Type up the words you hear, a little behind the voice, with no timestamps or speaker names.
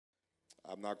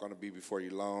I'm not going to be before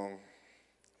you long.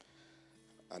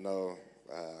 I know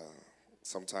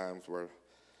sometimes where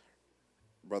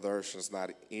Brother Urshan's not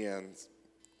in,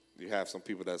 you have some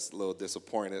people that's a little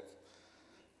disappointed.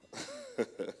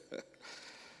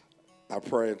 I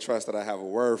pray and trust that I have a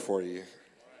word for you.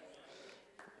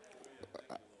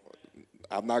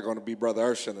 I'm not going to be Brother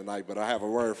Urshan tonight, but I have a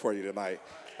word for you tonight.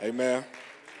 Amen.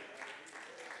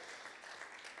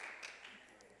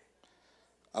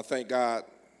 I thank God.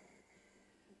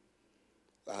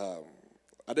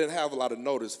 I didn't have a lot of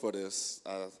notice for this.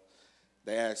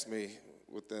 They asked me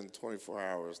within 24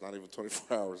 hours, not even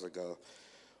 24 hours ago.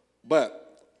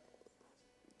 But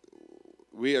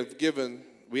we have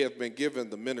been given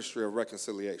the ministry of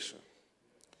reconciliation.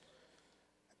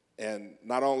 And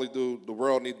not only do the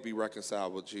world need to be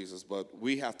reconciled with Jesus, but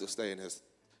we have to stay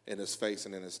in his face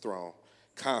and in his throne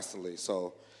constantly.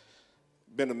 So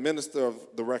being a minister of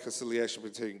the reconciliation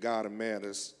between God and man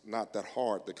is not that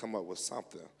hard to come up with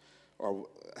something or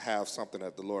have something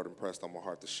that the Lord impressed on my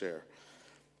heart to share.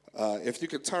 If you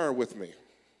could turn with me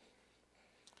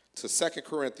to 2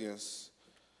 Corinthians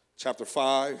chapter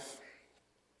 5,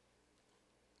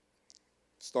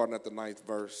 starting at the 9th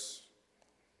verse.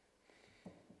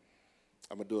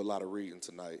 I'm going to do a lot of reading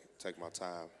tonight, take my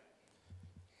time.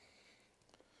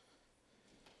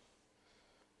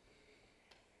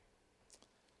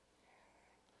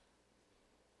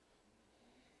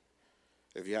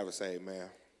 If you have it, say amen.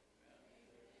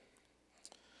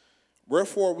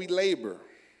 Wherefore we labor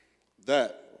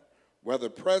that, whether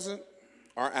present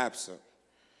or absent,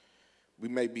 we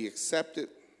may be accepted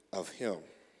of him.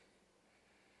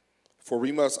 For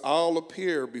we must all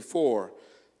appear before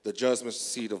the judgment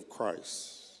seat of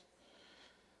Christ,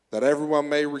 that everyone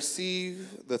may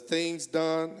receive the things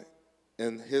done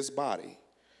in his body,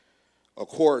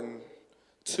 according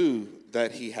to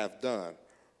that he hath done,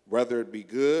 whether it be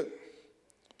good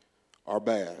or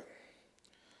bad.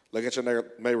 Look at your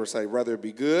neighbor and say, whether it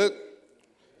be good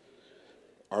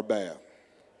or bad.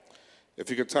 If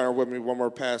you could turn with me one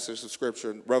more passage of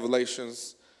Scripture,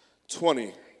 Revelations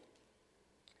 20,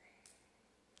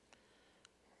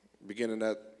 beginning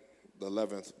at the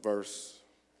 11th verse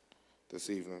this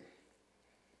evening.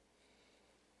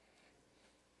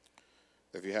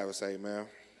 If you have it, say amen.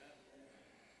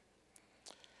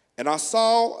 And I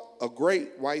saw a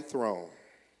great white throne,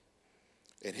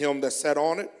 and him that sat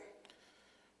on it,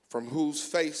 from whose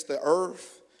face the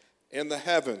earth and the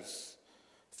heavens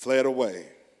fled away,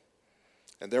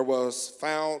 and there was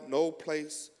found no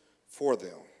place for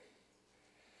them.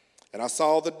 And I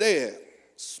saw the dead,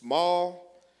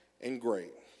 small and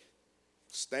great,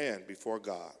 stand before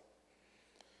God.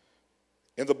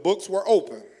 And the books were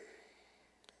open,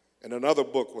 and another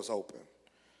book was open,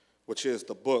 which is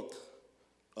the book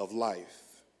of life.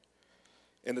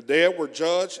 And the dead were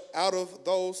judged out of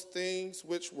those things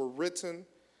which were written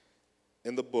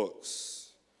in the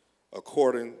books,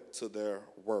 according to their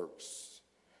works.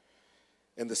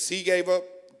 And the sea gave up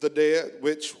the dead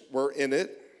which were in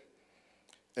it,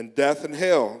 and death and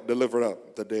hell delivered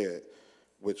up the dead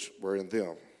which were in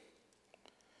them.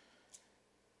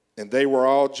 And they were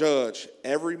all judged,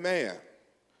 every man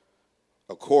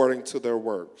according to their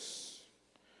works.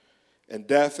 And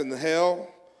death and hell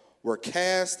were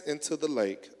cast into the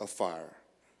lake of fire.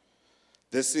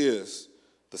 This is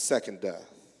the second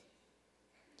death.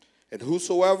 And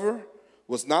whosoever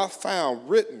was not found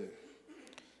written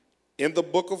in the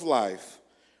book of life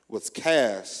was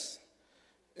cast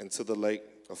into the lake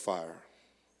of fire.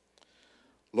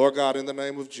 Lord God, in the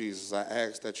name of Jesus, I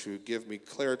ask that you give me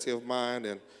clarity of mind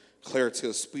and clarity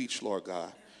of speech, Lord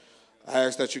God. I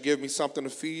ask that you give me something to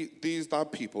feed these thy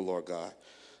people, Lord God,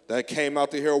 that came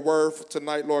out to hear a word for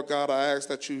tonight, Lord God. I ask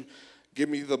that you give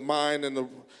me the mind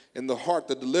and the heart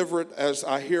to deliver it as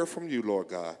I hear from you, Lord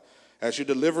God. As you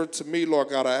deliver it to me, Lord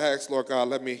God, I ask, Lord God,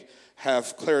 let me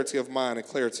have clarity of mind and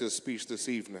clarity of speech this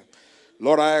evening.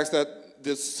 Lord, I ask that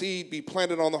this seed be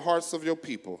planted on the hearts of your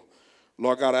people.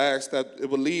 Lord God, I ask that it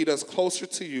will lead us closer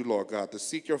to you, Lord God, to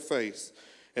seek your face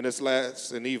in this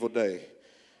last and evil day.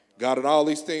 God, in all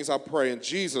these things I pray in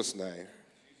Jesus' name.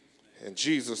 In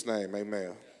Jesus' name,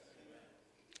 amen.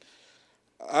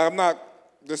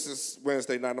 This is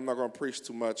Wednesday night. I'm not going to preach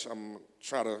too much. I'm going to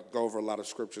try to go over a lot of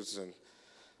scriptures, and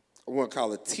I won't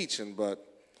call it teaching, but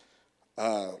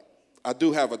I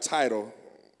do have a title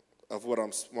of what I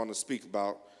want to speak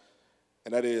about,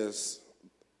 and that is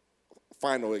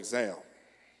Final Exam.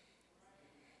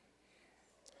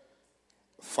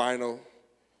 Final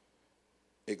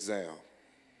Exam.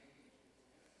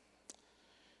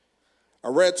 I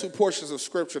read two portions of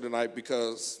scripture tonight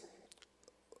because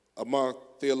among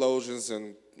theologians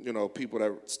and people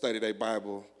that study their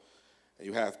Bible And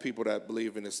you have people that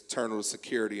believe in eternal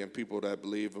security and people that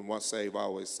believe in once saved,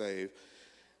 always saved.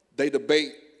 They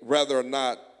debate whether or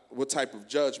not what type of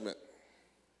judgment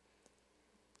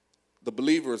the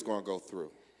believer is going to go through.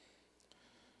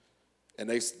 And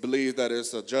they believe that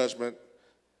it's a judgment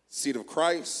seat of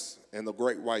Christ and the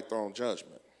great white throne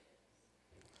judgment.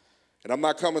 And I'm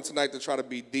not coming tonight to try to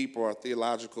be deep or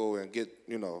theological and get,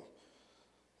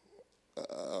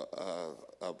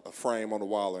 a frame on the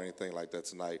wall or anything like that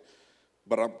tonight.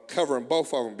 But I'm covering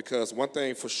both of them because one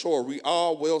thing for sure, we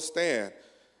all will stand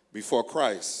before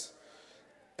Christ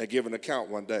and give an account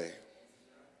one day.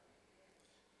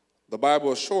 The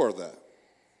Bible is sure of that.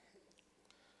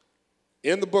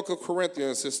 In the book of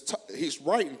Corinthians, he's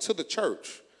writing to the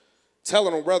church,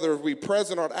 telling them whether we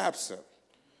present or absent,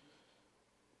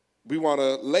 we want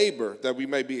to labor that we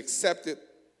may be accepted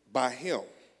by him.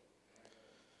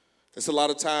 It's a lot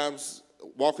of times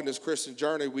walking this Christian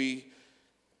journey, we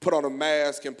put on a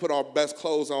mask and put our best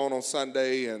clothes on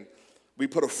Sunday, and we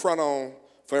put a front on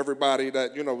for everybody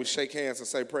that, we shake hands and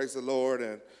say, praise the Lord,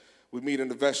 and we meet in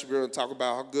the vestibule and talk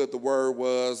about how good the word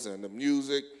was and the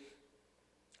music.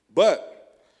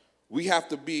 But we have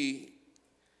to be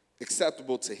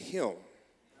acceptable to him.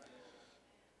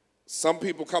 Some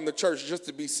people come to church just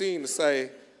to be seen to say,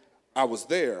 I was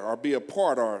there, or be a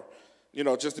part, or,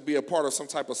 just to be a part of some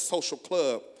type of social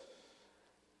club.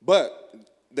 But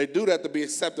they do that to be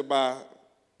accepted by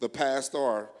the pastor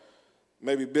or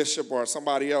maybe bishop or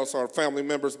somebody else or family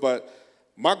members. But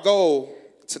my goal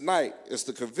tonight is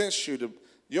to convince you that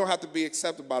you don't have to be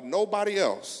accepted by nobody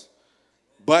else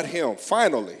but him,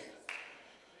 finally.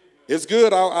 It's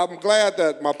good. I'm glad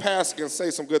that my pastor can say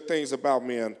some good things about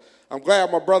me, and I'm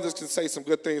glad my brothers can say some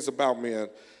good things about me. And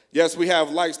yes, we have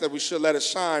lights that we should let it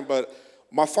shine, but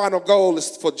my final goal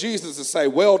is for Jesus to say,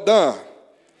 well done,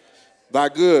 thy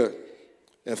good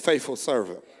and faithful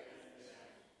servant.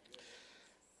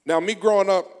 Now, me growing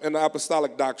up in the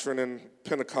apostolic doctrine in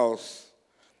Pentecost,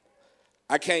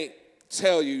 I can't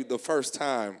tell you the first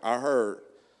time I heard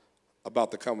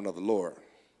about the coming of the Lord.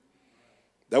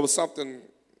 That was something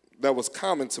that was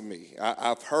common to me.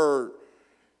 I've heard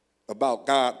about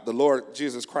God, the Lord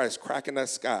Jesus Christ, cracking that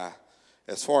sky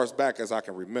as far as back as I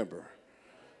can remember.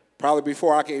 Probably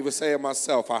before I can even say it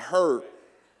myself, I heard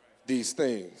these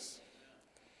things.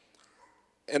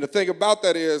 And the thing about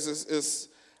that is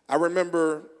I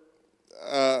remember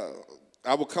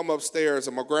I would come upstairs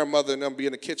and my grandmother and them be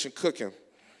in the kitchen cooking.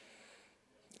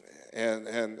 And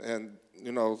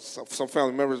some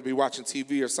family members be watching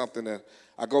TV or something, and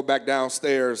I go back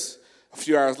downstairs. A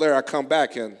few hours later, I come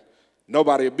back and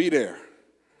nobody would be there.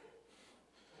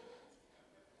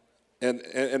 And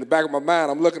in the back of my mind,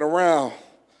 I'm looking around,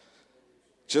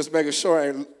 just making sure I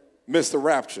ain't missed the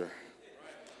rapture.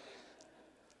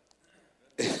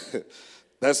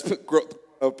 That's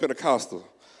Pentecostal.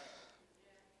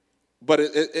 But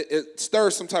it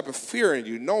stirs some type of fear in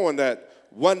you, knowing that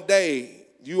one day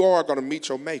you are going to meet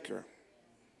your maker.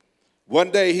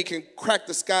 One day he can crack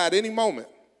the sky at any moment.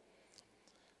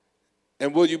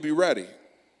 And will you be ready?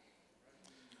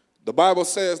 The Bible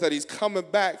says that he's coming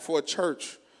back for a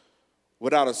church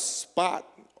without a spot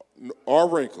or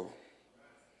wrinkle.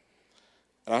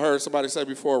 And I heard somebody say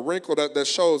before, a wrinkle that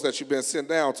shows that you've been sitting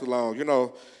down too long.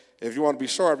 If you want to be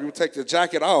sharp, you take your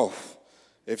jacket off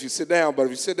if you sit down. But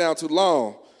if you sit down too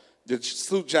long, your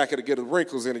suit jacket will get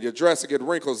wrinkles in it. Your dress will get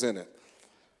wrinkles in it.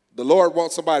 The Lord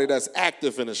wants somebody that's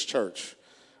active in his church.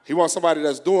 He wants somebody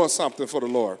that's doing something for the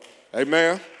Lord.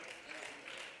 Amen?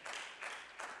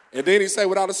 And then he said,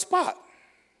 without a spot.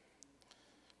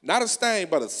 Not a stain,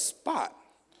 but a spot.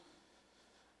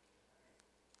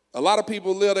 A lot of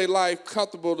people live their life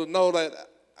comfortable to know that,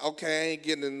 okay, I ain't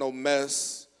getting in no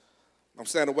mess. I'm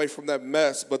staying away from that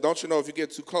mess. But don't you know if you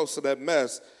get too close to that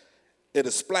mess,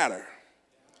 it'll splatter.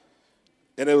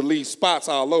 And it'll leave spots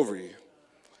all over you.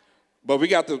 But we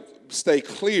got to stay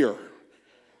clear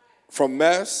from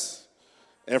mess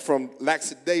and from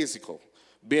lackadaisical,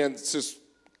 being just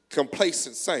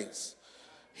complacent saints.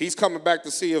 He's coming back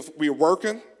to see if we're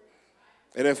working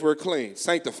and if we're clean,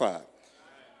 sanctified.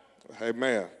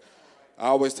 Amen. I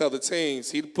always tell the teens,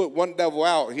 he put one devil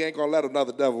out, he ain't going to let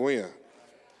another devil in.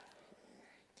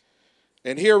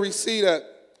 And here we see that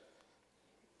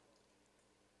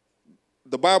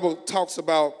the Bible talks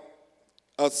about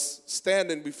us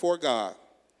standing before God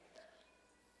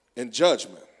in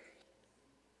judgment.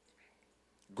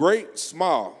 Great,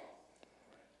 small.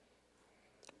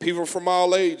 People from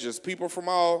all ages, people from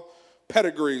all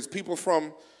pedigrees, people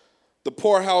from the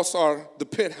poorhouse or the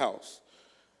penthouse.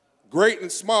 Great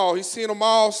and small, he's seen them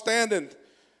all standing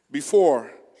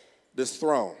before this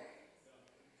throne.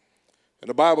 And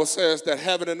the Bible says that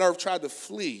heaven and earth tried to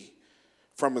flee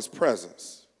from his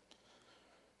presence,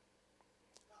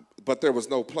 but there was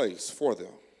no place for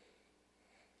them.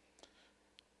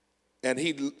 And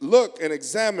he looked and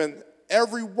examined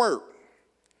every word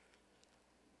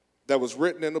that was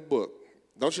written in the book.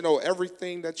 Don't you know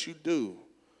everything that you do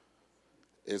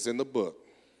is in the book?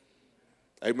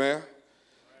 Amen?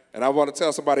 And I want to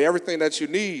tell somebody, everything that you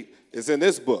need is in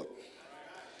this book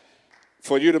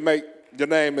for you to make your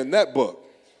name in that book.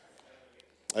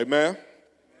 Amen?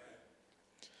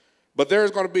 But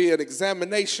there's going to be an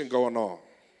examination going on.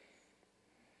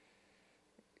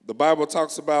 The Bible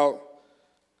talks about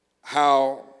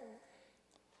how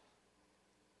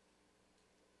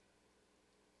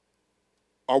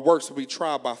our works will be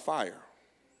tried by fire.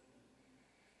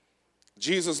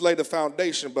 Jesus laid the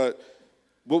foundation, but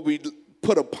what we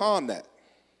put upon that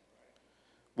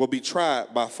will be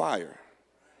tried by fire.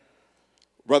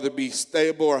 Whether it be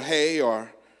stable or hay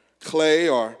or clay,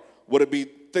 or would it be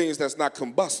things that's not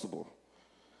combustible,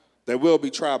 they will be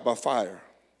tried by fire.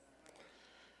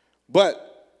 But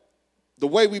the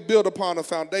way we build upon a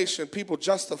foundation, people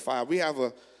justify. We have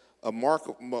a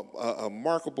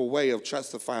markable way of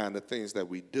justifying the things that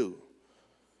we do.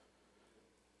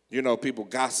 You know, people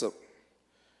gossip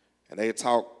and they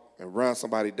talk and run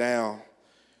somebody down,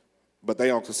 but they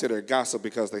don't consider it gossip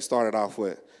because they started off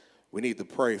with, we need to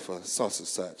pray for such and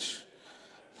such.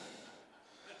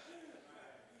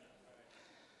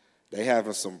 They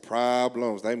having some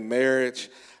problems. They marriage,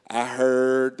 I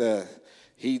heard that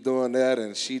he doing that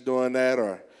and she doing that,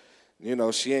 or, you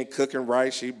know, she ain't cooking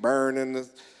right, she burning,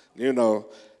 you know.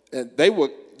 And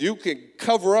you can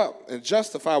cover up and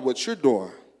justify what you're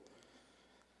doing.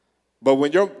 But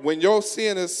when your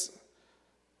sin is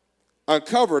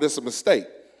uncovered, it's a mistake.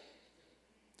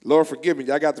 Lord, forgive me.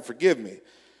 Y'all got to forgive me.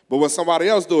 But when somebody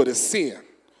else do it, it's sin.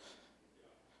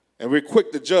 And we're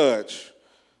quick to judge.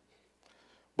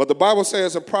 But the Bible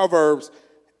says in Proverbs,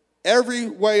 every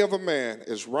way of a man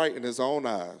is right in his own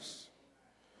eyes,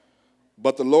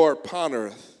 but the Lord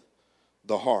pondereth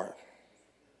the heart.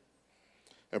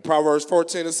 In Proverbs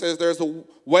 14, it says, there's a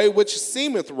way which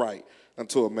seemeth right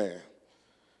unto a man,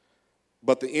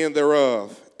 but the end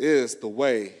thereof is the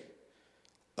way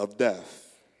of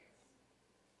death.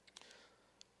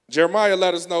 Jeremiah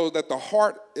let us know that the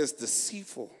heart is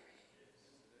deceitful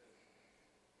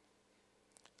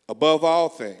above all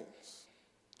things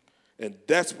and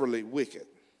desperately wicked.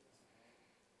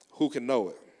 Who can know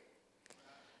it?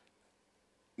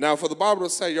 Now, for the Bible to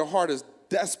say your heart is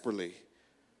desperately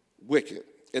wicked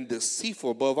and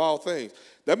deceitful above all things,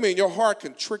 that means your heart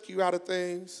can trick you out of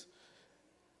things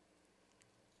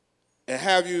and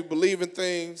have you believe in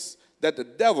things that the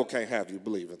devil can't have you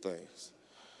believe in things.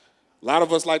 A lot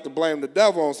of us like to blame the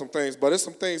devil on some things, but it's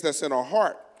some things that's in our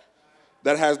heart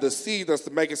that has deceived us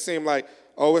to make it seem like,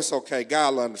 oh, it's okay,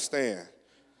 God will understand.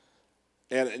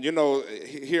 And you know,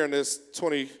 here in this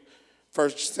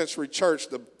 21st century church,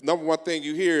 the number one thing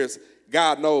you hear is,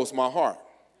 God knows my heart.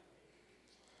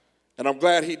 And I'm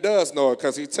glad he does know it,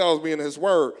 because he tells me in his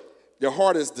word, your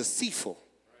heart is deceitful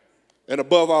and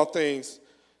above all things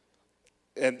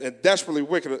and desperately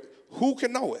wicked. Who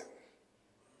can know it?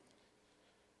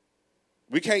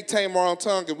 We can't tame our own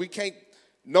tongue, and we can't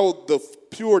know the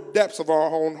pure depths of our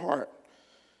own heart.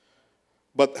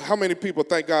 But how many people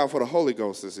thank God for the Holy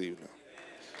Ghost this evening?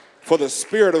 For the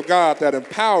Spirit of God that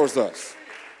empowers us.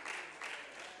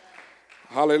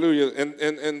 Hallelujah.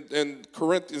 In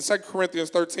 2 Corinthians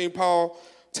 13, Paul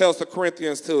tells the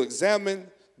Corinthians to examine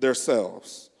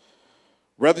themselves.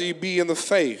 Whether you be in the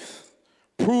faith,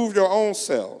 prove your own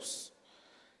selves.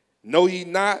 Know ye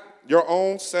not your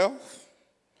own self,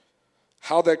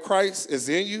 how that Christ is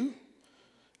in you,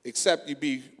 except you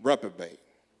be reprobate.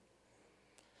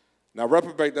 Now,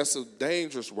 reprobate, that's a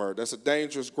dangerous word. That's a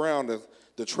dangerous ground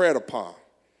to tread upon.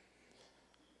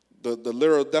 The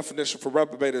literal definition for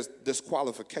reprobate is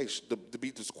disqualification, to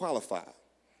be disqualified.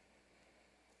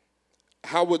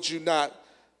 How would you not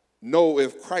know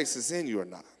if Christ is in you or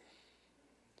not?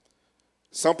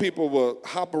 Some people will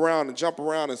hop around and jump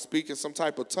around and speak in some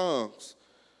type of tongues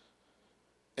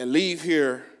and leave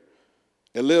here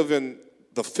and live in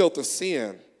the filth of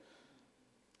sin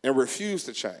and refuse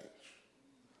to change.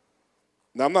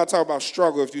 Now, I'm not talking about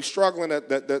struggle. If you're struggling,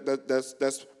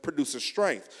 that's producing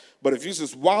strength. But if you're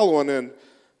just wallowing in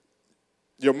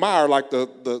your mire like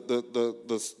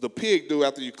the pig do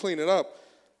after you clean it up,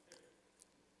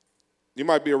 you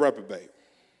might be a reprobate.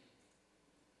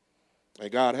 May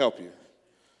God help you.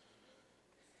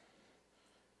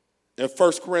 In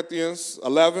 1 Corinthians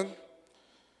 11,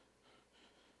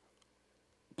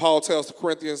 Paul tells the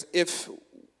Corinthians, if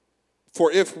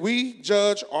For if we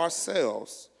judge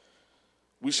ourselves,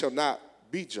 we shall not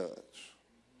be judged.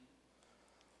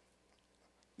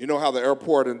 You know how the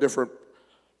airport in different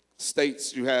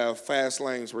states, you have fast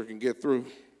lanes where you can get through?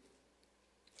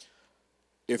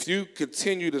 If you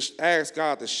continue to ask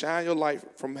God to shine your light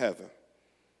from heaven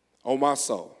on my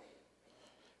soul,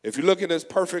 if you look at this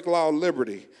perfect law of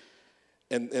liberty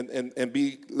and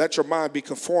let your mind be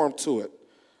conformed to it,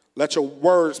 let your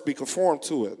words be conformed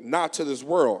to it, not to this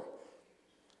world.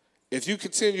 If you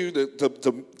continue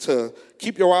to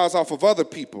keep your eyes off of other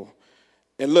people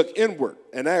and look inward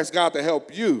and ask God to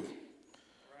help you,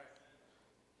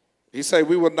 he said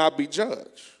we will not be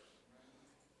judged.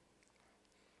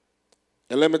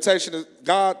 And limitation is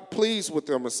God pleased with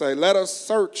them and say, let us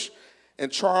search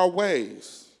and try our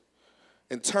ways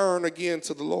and turn again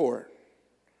to the Lord.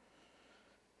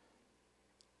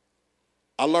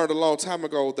 I learned a long time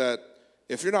ago that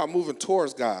if you're not moving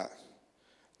towards God,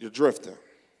 you're drifting.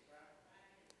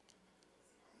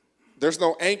 There's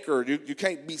no anchor. You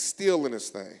can't be still in this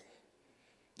thing.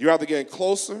 You're either getting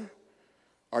closer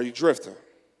or you're drifting.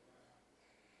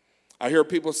 I hear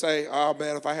people say, oh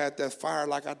man, if I had that fire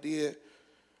like I did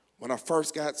when I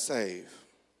first got saved,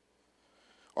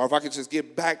 or if I could just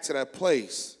get back to that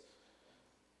place,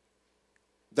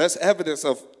 that's evidence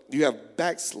of you have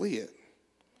backslid.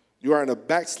 You are in a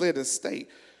backslidden state.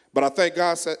 But I think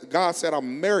God said,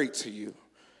 I'm married to you.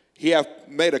 He have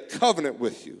made a covenant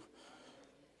with you.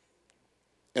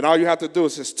 And all you have to do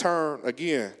is just turn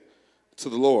again to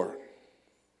the Lord.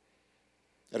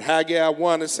 In Haggai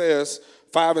 1, it says,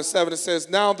 5 and 7, it says,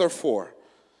 now therefore,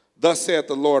 thus saith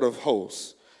the Lord of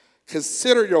hosts,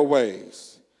 consider your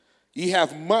ways. Ye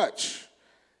have much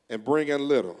and bring in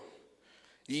little.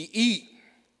 Ye eat,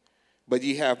 but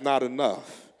ye have not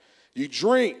enough. Ye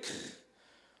drink,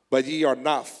 but ye are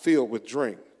not filled with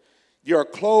drink. Ye are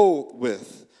clothed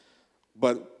with,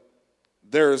 but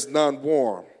there is none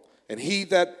warm. And he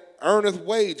that earneth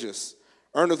wages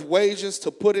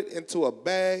to put it into a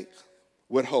bag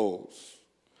with holes.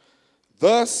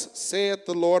 Thus saith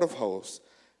the Lord of hosts,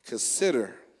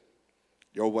 consider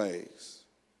your ways.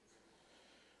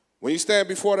 When you stand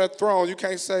before that throne, you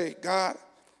can't say, God,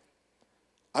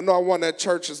 I know I want that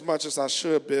church as much as I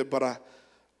should be, but I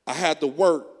had to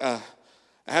work. I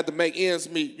had to make ends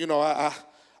meet. You know, I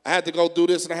had to go do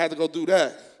this and I had to go do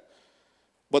that.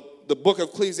 But the book of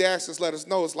Ecclesiastes let us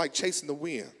know it's like chasing the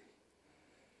wind.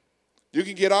 You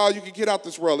can get all you can get out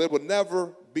this world. It will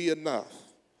never be enough.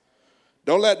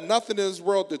 Don't let nothing in this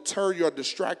world deter you or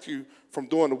distract you from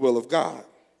doing the will of God.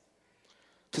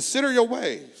 Consider your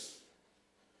ways.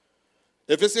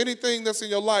 If it's anything that's in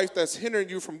your life that's hindering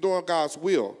you from doing God's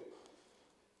will,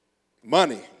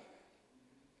 money,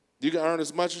 you can earn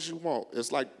as much as you want.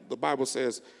 It's like the Bible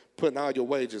says, putting all your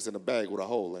wages in a bag with a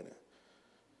hole in it.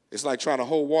 It's like trying to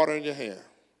hold water in your hand.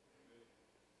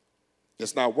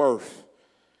 It's not worth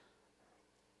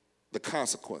the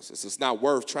consequences. It's not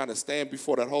worth trying to stand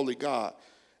before that holy God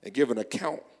and give an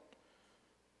account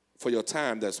for your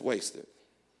time that's wasted.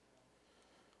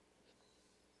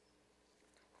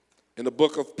 In the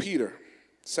book of Peter,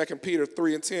 2 Peter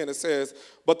 3 and 10, it says,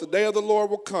 but the day of the Lord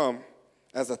will come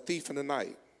as a thief in the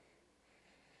night,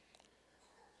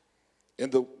 in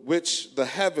the which the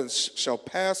heavens shall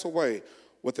pass away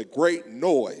with a great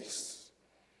noise,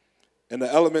 and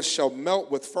the elements shall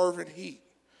melt with fervent heat,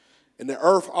 and the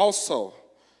earth also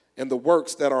and the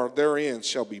works that are therein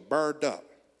shall be burned up.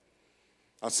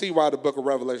 I see why the book of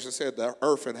Revelation said the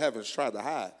earth and heavens tried to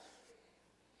hide.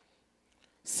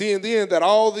 Seeing then that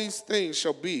all these things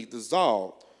shall be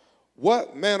dissolved,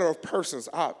 what manner of persons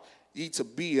ought ye to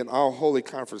be in all holy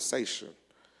conversation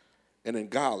and in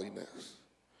godliness?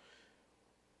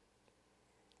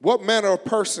 What manner of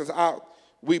persons ought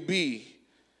we be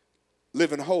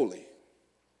living holy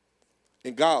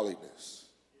in godliness?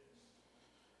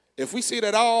 If we see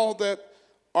that all that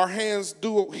our hands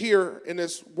do here in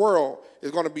this world is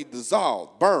going to be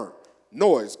dissolved, burned,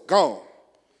 noise, gone,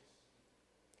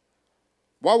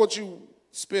 why would you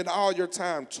spend all your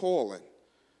time toiling,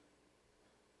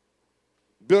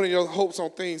 building your hopes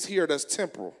on things here that's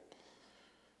temporal,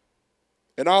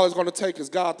 and all it's going to take is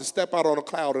God to step out on a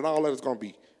cloud and all that is going to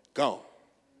be gone?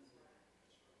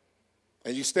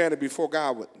 And you standing before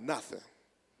God with nothing.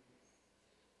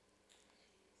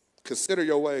 Consider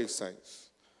your ways, saints.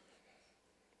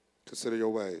 Consider your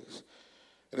ways.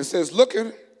 And it says,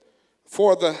 looking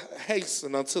for the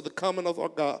hasten unto the coming of our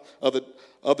God,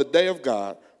 of the day of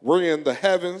God, wherein the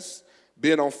heavens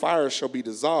being on fire shall be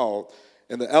dissolved,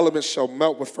 and the elements shall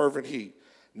melt with fervent heat.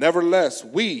 Nevertheless,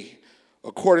 we,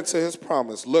 according to his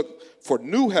promise, look for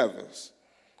new heavens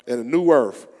and a new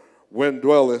earth, wherein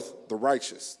dwelleth the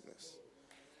righteousness.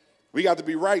 We got to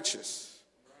be righteous.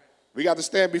 We got to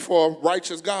stand before a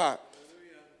righteous God.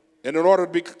 And in order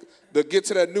to get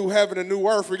to that new heaven and new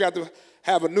earth, we got to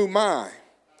have a new mind.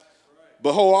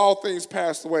 Behold, all things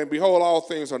passed away, and behold, all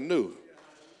things are new.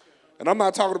 And I'm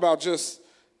not talking about just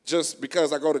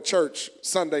because I go to church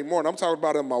Sunday morning. I'm talking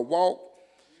about in my walk,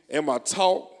 in my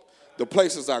talk, the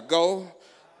places I go,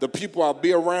 the people I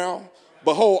be around.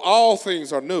 Behold, all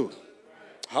things are new.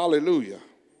 Hallelujah.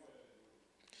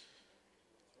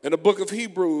 In the book of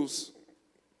Hebrews,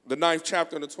 the 9th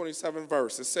chapter and the 27th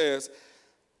verse, it says,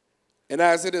 and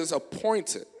as it is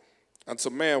appointed unto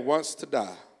man once to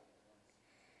die,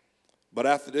 but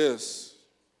after this,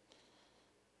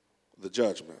 the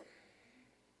judgment.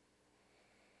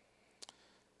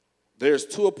 There's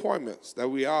two appointments that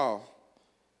we all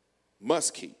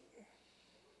must keep.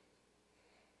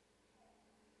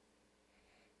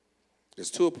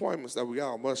 There's two appointments that we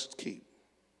all must keep.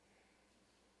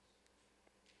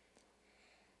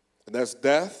 And that's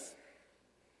death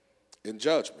and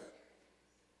judgment.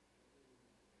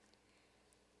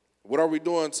 What are we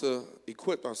doing to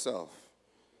equip ourselves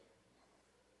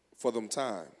for them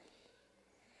time?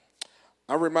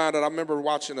 I'm reminded, I remember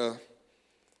watching a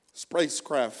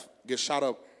spacecraft get shot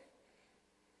up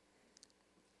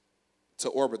to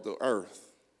orbit the earth.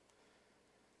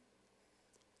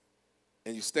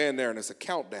 And you stand there and it's a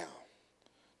countdown.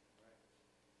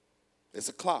 It's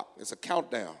a clock. It's a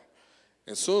countdown.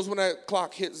 And as soon as when that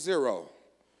clock hits 0,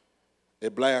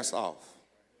 it blasts off.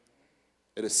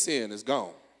 It is sin. It's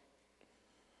gone.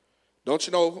 Don't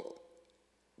you know,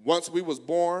 once we was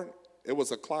born, it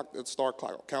was a clock that started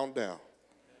counting down.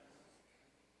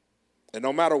 And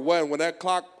no matter when that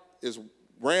clock is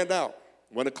ran out,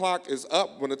 when the clock is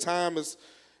up, when the time is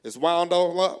wound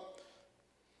all up,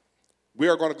 we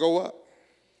are going to go up.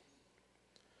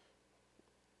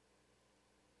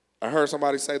 I heard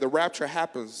somebody say the rapture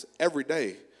happens every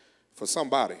day for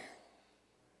somebody.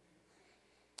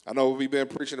 I know we've been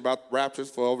preaching about raptures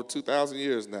for over 2,000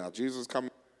 years now. Jesus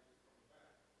coming.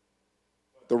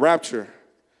 The rapture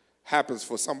happens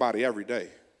for somebody every day.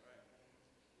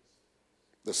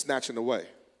 The snatching away.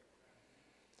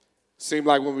 Seems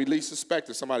like when we least suspect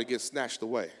it, somebody gets snatched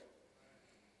away.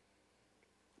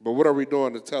 But what are we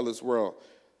doing to tell this world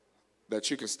that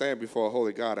you can stand before a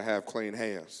holy God and have clean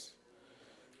hands?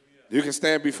 You can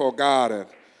stand before God and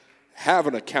have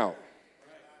an account.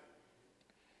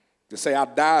 To say, I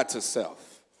died to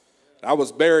self. I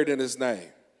was buried in his name.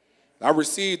 I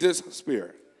received his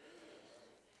spirit.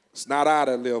 It's not I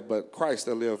that live, but Christ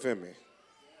that live in me.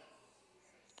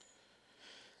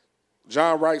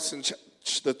 John writes in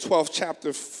the 12th chapter,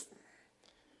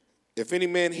 if any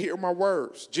man hear my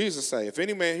words, Jesus say, if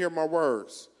any man hear my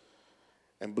words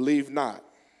and believe not,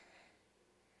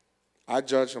 I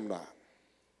judge him not.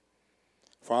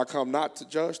 For I come not to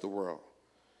judge the world,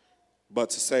 but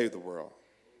to save the world.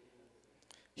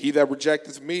 He that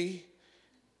rejecteth me,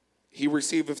 he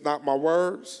receiveth not my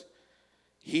words.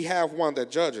 He have one that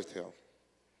judgeth him.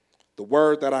 The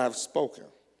word that I have spoken,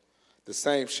 the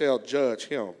same shall judge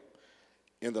him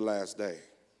in the last day.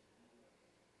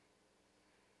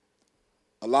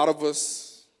 A lot of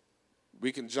us,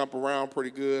 we can jump around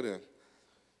pretty good and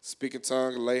speak in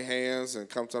tongues, lay hands, and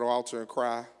come to the altar and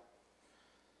cry.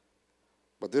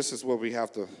 But this is what we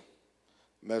have to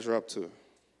measure up to.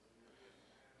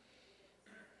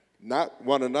 Not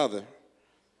one another,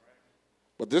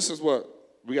 but this is what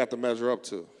we got to measure up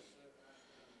to.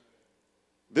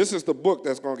 This is the book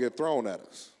that's going to get thrown at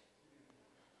us.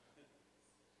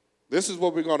 This is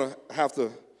what we're going to have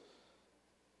to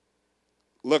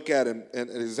look at and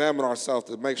examine ourselves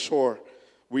to make sure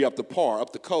we up to par,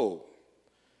 up to code.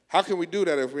 How can we do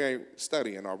that if we ain't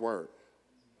studying our word?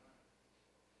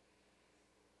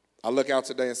 I look out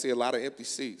today and see a lot of empty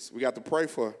seats. We got to pray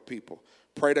for people.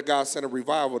 Pray that God send a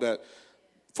revival that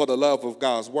for the love of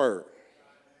God's word.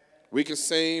 We can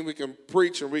sing, we can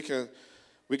preach, and we can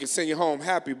send you home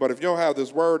happy, but if you don't have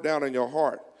this word down in your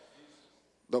heart,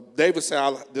 David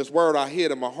said, this word I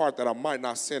hid in my heart that I might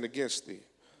not sin against thee.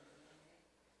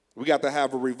 We got to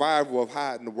have a revival of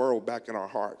hiding the word back in our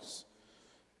hearts.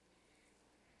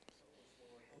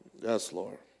 Yes,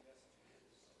 Lord.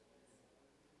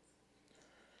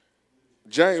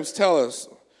 James tells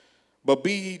us, but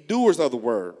be ye doers of the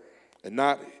word, and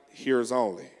not hearers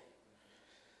only,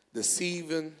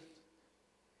 deceiving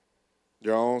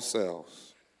your own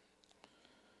selves.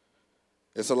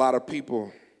 It's a lot of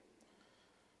people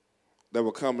that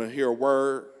will come and hear a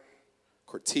word,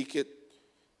 critique it.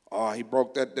 Oh, he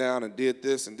broke that down and did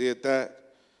this and did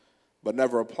that, but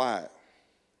never apply it.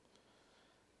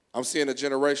 I'm seeing a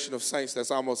generation of saints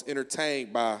that's almost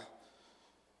entertained by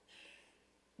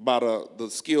by the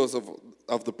skills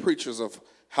of the preachers of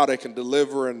how they can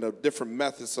deliver and the different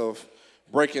methods of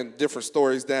breaking different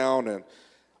stories down. And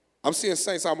I'm seeing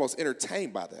saints almost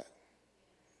entertained by that.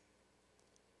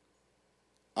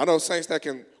 I know saints that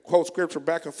can quote scripture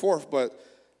back and forth, but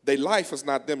their life is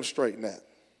not demonstrating that.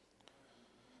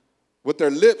 With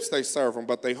their lips they serve him,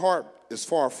 but their heart is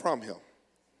far from him.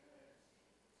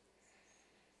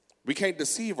 We can't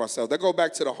deceive ourselves. That go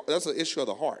back to that's an issue of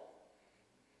the heart.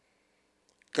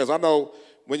 Because I know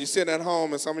when you're sitting at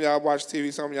home, and some of y'all watch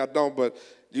TV, some of y'all don't, but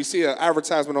you see an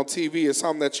advertisement on TV or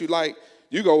something that you like,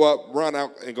 you go up, run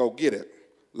out, and go get it.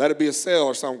 Let it be a sale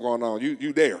or something going on.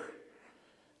 You there.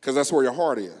 Because that's where your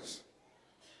heart is.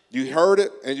 You heard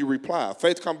it, and you reply.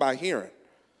 Faith comes by hearing.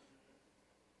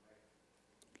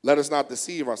 Let us not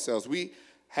deceive ourselves. We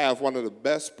have one of the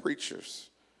best preachers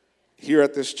here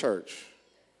at this church.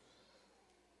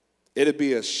 It'd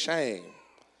be a shame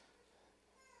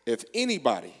if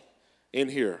anybody in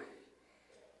here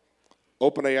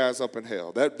open their eyes up in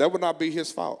hell. That would not be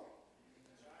his fault.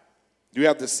 You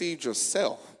have deceived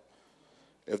yourself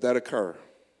if that occurred.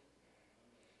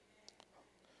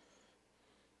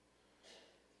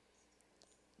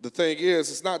 The thing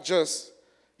is, it's not just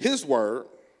his word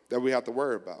that we have to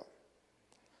worry about,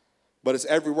 but it's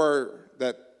every word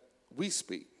that we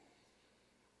speak.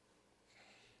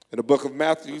 In the book of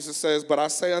Matthew, it says, "But I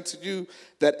say unto you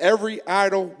that every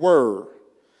idle word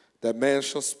that man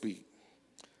shall speak,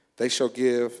 they shall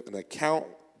give an account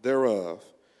thereof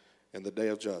in the day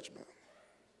of judgment."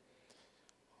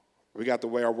 We got to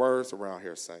weigh our words around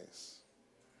here, saints.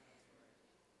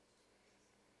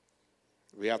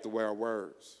 We have to weigh our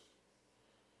words.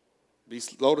 Be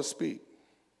slow to speak,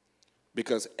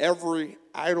 because every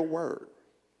idle word,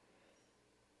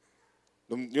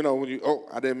 you know, when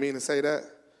I didn't mean to say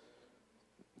that.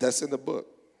 That's in the book.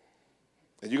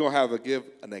 And you're going to have to give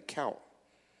an account.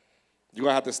 You're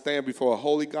going to have to stand before a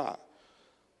holy God.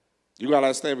 You're going to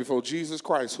have to stand before Jesus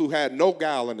Christ, who had no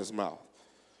guile in his mouth,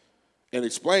 and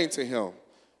explain to him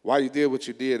why you did what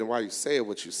you did and why you said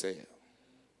what you said.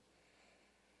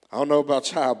 I don't know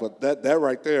about y'all, but that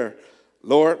right there,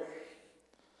 Lord,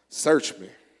 search me.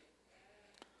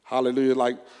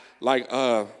 Hallelujah.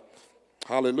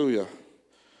 Hallelujah.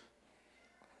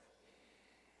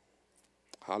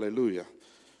 Hallelujah.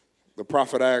 The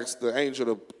prophet asked the angel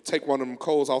to take one of them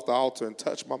coals off the altar and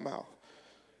touch my mouth.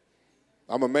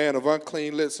 I'm a man of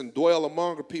unclean lips and dwell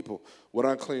among a people with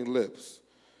unclean lips.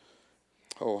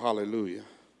 Oh, hallelujah.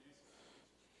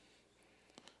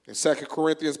 In 2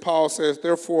 Corinthians, Paul says,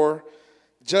 "Therefore,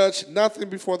 judge nothing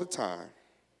before the time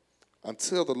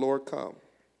until the Lord come,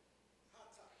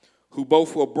 who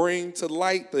both will bring to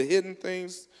light the hidden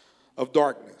things of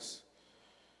darkness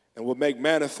and will make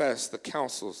manifest the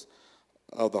counsels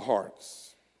of the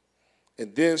hearts.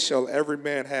 And then shall every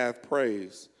man have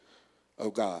praise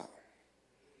of God."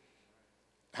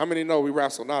 How many know we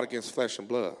wrestle not against flesh and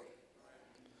blood?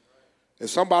 If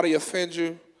somebody offends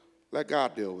you, let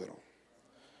God deal with them.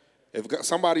 If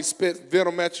somebody spits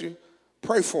venom at you,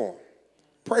 pray for them.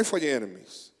 Pray for your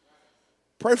enemies.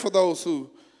 Pray for those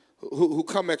who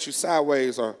come at you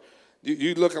sideways, or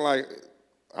you looking like,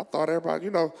 I thought everybody,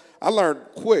 I learned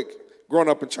quick growing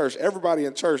up in church, everybody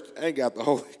in church ain't got the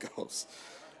Holy Ghost.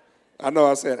 I know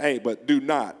I said ain't, but do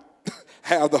not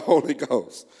have the Holy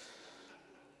Ghost.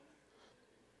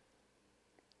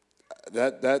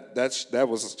 That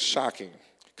was shocking,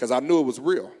 because I knew it was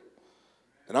real.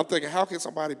 And I'm thinking, how can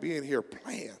somebody be in here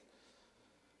playing?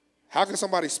 How can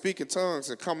somebody speak in tongues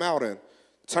and come out and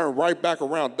turn right back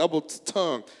around, double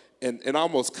tongue, and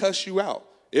almost cuss you out?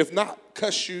 If not,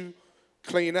 cuss you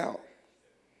clean out.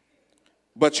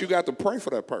 But you got to pray for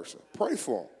that person. Pray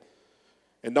for them.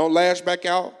 And don't lash back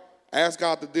out. Ask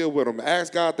God to deal with them.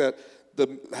 Ask God that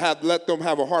let them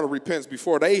have a heart of repentance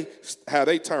before they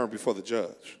turn before the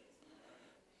judge.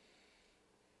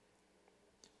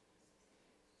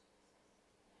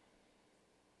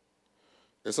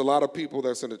 There's a lot of people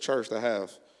that's in the church that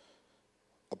have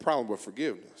a problem with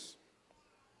forgiveness.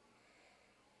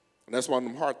 And that's one of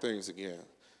them hard things again.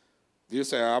 You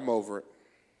say, I'm over it.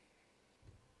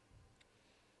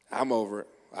 I'm over it.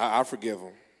 I forgive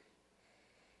them.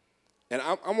 And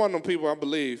I'm one of them people, I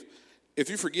believe, if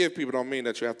you forgive people, don't mean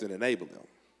that you have to enable them.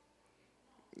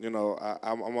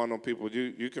 I'm one of them people,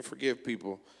 you can forgive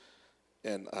people.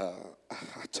 And I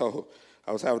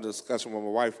was having a discussion with my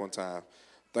wife one time.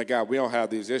 Thank God we don't have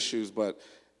these issues, but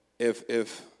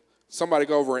if somebody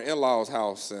go over an in-law's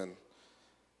house and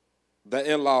that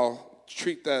in-law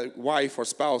treat that wife or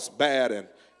spouse bad and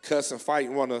cuss and fight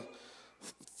and want to,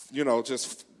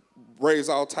 just raise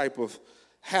all type of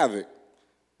havoc,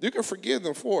 You can forgive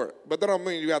them for it, but that don't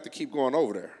mean you have to keep going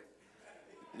over there.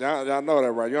 Y'all know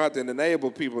that, right? You don't have to enable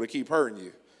people to keep hurting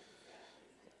you.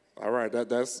 All right,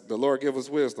 that's the Lord give us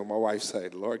wisdom, my wife say.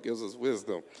 The Lord gives us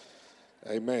wisdom.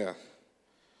 Amen.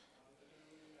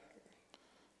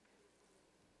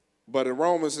 But in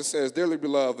Romans it says, dearly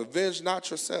beloved, avenge not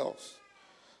yourselves,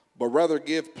 but rather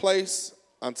give place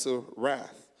unto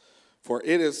wrath. For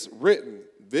it is written,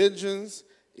 vengeance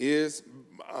is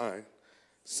mine,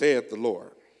 saith the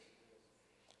Lord.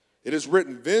 It is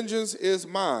written, vengeance is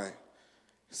mine,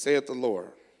 saith the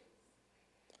Lord.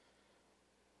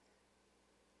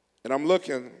 And I'm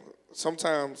looking,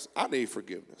 sometimes I need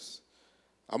forgiveness.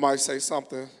 I might say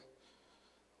something,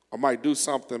 I might do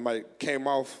something, might came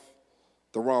off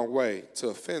the wrong way to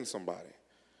offend somebody.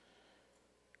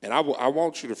 And I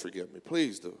want you to forgive me.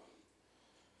 Please do.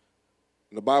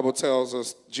 And the Bible tells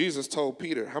us, Jesus told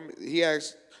Peter,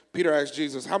 Peter asked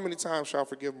Jesus, how many times shall I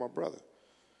forgive my brother?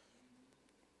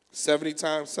 70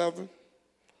 times 7?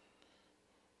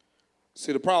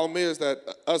 See, the problem is that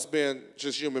us being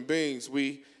just human beings,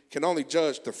 we can only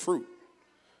judge the fruit.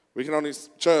 We can only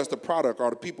judge the product or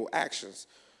the people's actions.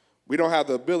 We don't have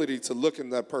the ability to look in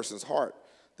that person's heart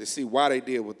to see why they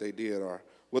did what they did or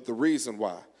what the reason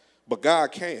why. But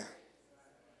God can.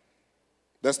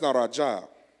 That's not our job.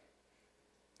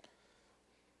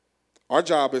 Our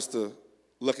job is to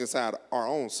look inside our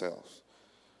own selves.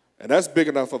 And that's big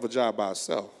enough of a job by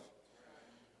itself.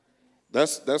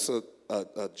 That's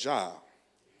a job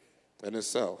in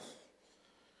itself.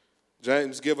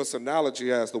 James gives us an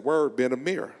analogy as the word being a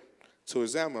mirror to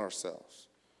examine ourselves.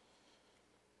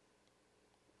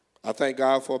 I thank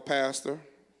God for a pastor.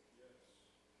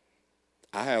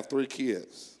 I have 3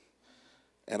 kids,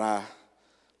 and I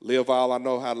live all I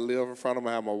know how to live in front of them.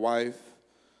 I have my wife,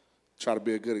 try to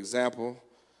be a good example,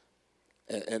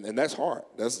 and that's hard.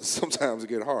 That's sometimes it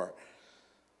get hard.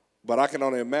 But I can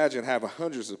only imagine having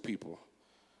hundreds of people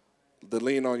that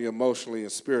lean on you emotionally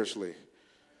and spiritually.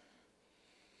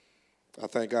 I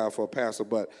thank God for a pastor,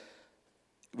 but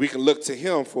we can look to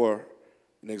him for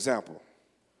an example.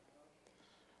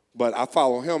 But I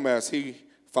follow him as he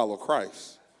followed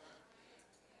Christ.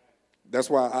 That's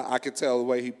why I can tell the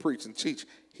way he preach and teach.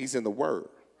 He's in the Word.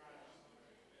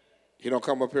 He don't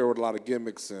come up here with a lot of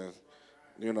gimmicks and,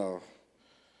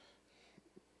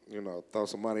 throw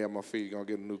some money at my feet. You're going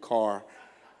to get a new car,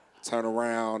 turn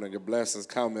around, and your blessings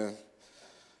coming.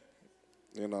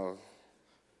 He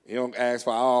don't ask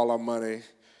for all our money.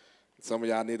 Some of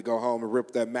y'all need to go home and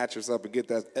rip that mattress up and get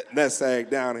that nest egg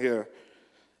down here.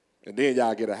 And then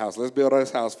y'all get a house. Let's build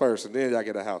this house first, and then y'all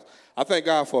get a house. I thank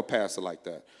God for a pastor like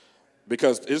that.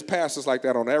 Because there's pastors like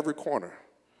that on every corner.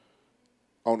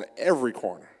 On every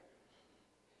corner.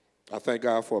 I thank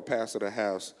God for a pastor that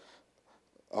has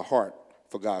a heart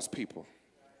for God's people.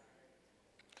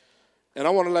 And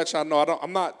I want to let y'all know,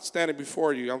 I'm not standing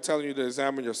before you. I'm telling you to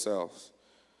examine yourselves.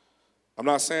 I'm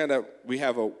not saying that we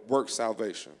have a work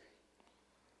salvation.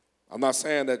 I'm not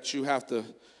saying that you have to,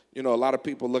 a lot of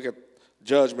people look at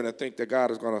judgment and think that God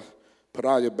is going to put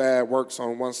all your bad works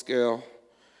on one scale,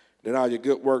 then all your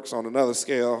good works on another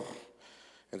scale,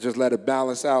 and just let it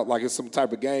balance out like it's some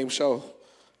type of game show.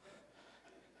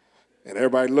 And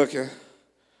everybody looking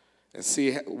and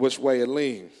see which way it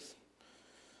leans.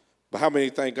 But how many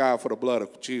thank God for the blood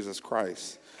of Jesus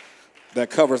Christ that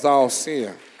covers all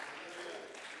sin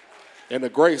and the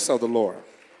grace of the Lord?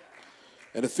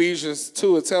 In Ephesians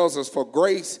 2, it tells us, for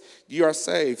grace you are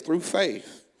saved through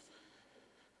faith,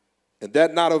 and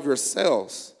that not of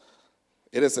yourselves.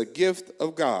 It is a gift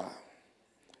of God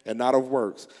and not of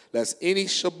works, lest any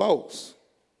should boast.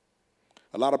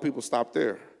 A lot of people stop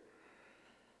there.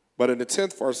 But in the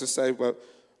 10th verse it says,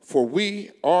 for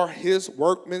we are his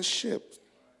workmanship,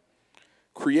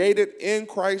 created in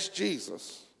Christ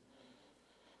Jesus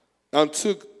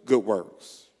unto good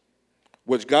works,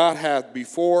 which God hath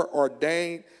before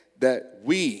ordained that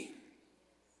we,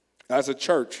 as a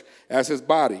church, as his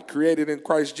body, created in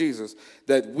Christ Jesus,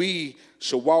 that we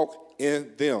should walk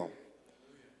in them.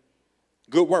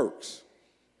 Good works.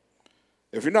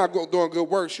 If you're not doing good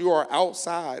works, you are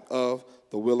outside of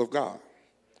the will of God.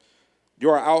 You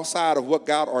are outside of what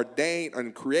God ordained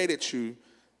and created you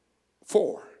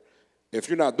for. If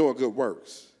you're not doing good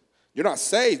works, you're not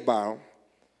saved by them,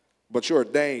 but you're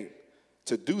ordained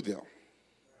to do them.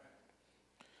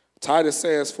 Titus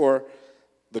says, for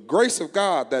the grace of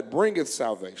God that bringeth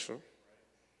salvation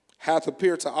hath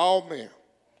appeared to all men,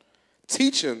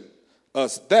 teaching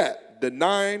us that,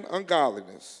 denying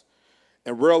ungodliness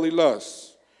and worldly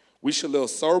lusts, we should live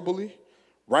soberly,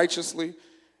 righteously,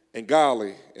 and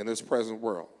godly in this present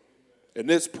world. In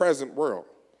this present world.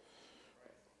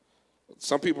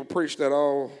 Some people preach that,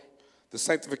 the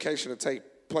sanctification to take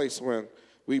place when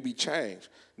we be changed.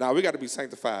 Now, we got to be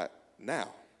sanctified now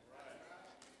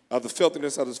of the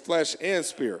filthiness of this flesh and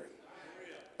spirit.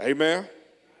 Amen.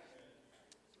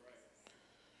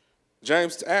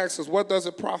 James asks us, what does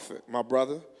it profit, my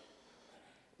brother,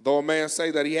 though a man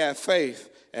say that he hath faith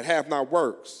and have not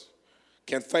works?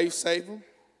 Can faith save him?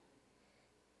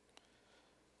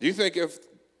 Do you think if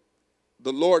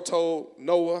the Lord told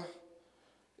Noah,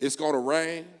 it's going to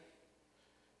rain,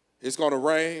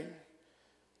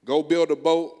 go build a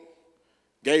boat,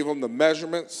 gave him the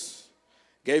measurements,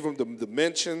 gave him the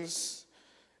dimensions,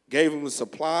 gave him the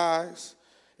supplies,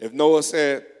 if Noah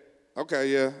said,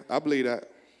 okay, yeah, I believe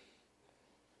that,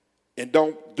 and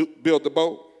don't build the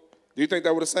boat, do you think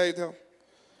that would have saved him?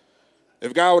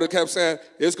 If God would have kept saying,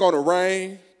 it's going to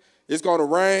rain, it's going to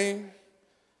rain,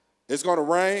 it's going to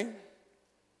rain,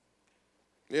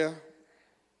 yeah,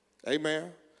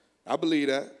 amen, I believe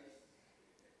that,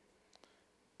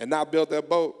 and not built that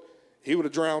boat, he would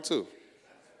have drowned too.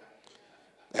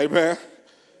 Amen.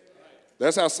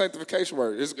 That's how sanctification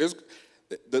works.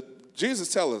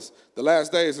 Jesus tells us the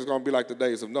last days is going to be like the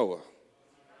days of Noah.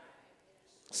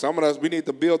 Some of us, we need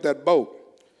to build that boat.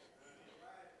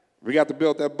 We got to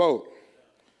build that boat.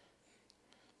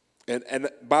 And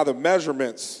by the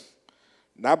measurements,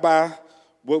 not by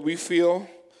what we feel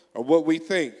or what we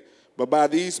think, but by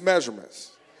these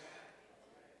measurements,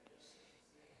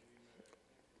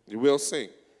 you will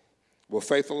sink. Will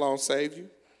faith alone save you?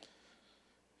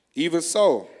 Even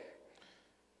so,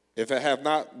 if it have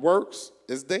not works,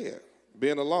 it's dead,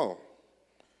 being alone.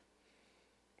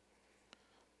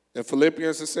 In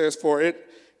Philippians it says, for it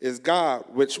is God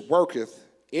which worketh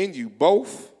in you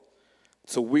both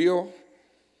to will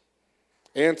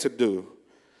and to do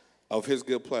of his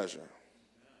good pleasure.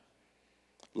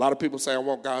 A lot of people say, I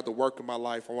want God to work in my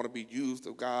life. I want to be used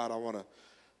of God. I want to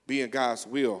be in God's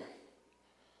will.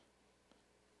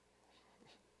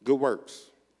 Good works.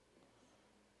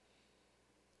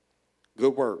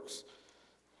 Good works.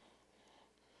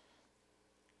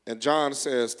 And John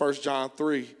says, 1 John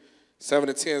 3, 7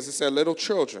 and 10, it said, little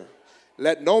children,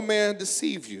 let no man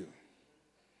deceive you.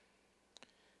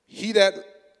 He that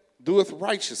doeth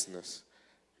righteousness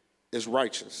is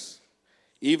righteous,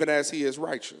 even as he is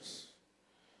righteous.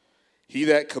 He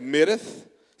that committeth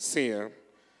sin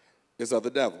is of the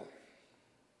devil.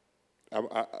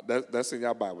 That's in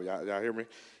y'all Bible. Y'all hear me?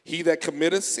 He that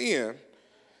committeth sin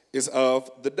is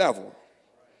of the devil.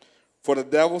 For the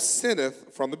devil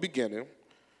sinneth from the beginning.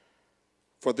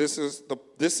 For this is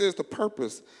the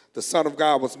purpose the Son of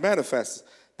God was manifested,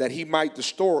 that he might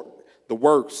destroy the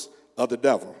works of the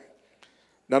devil.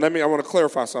 Now, I want to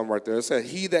clarify something right there. It said,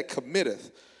 he that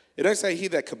committeth. It doesn't say he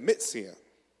that commits sin.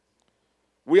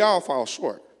 We all fall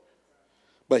short.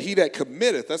 But he that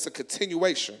committeth, that's a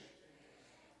continuation.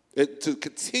 To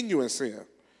continue in sin.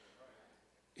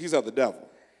 He's of the devil.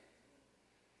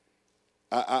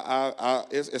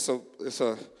 It's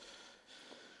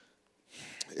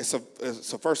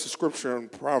a verse of scripture in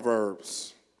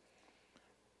Proverbs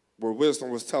where wisdom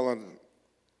was telling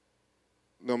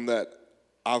them that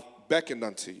I've beckoned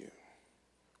unto you,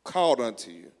 called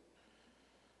unto you,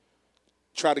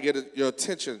 try to get your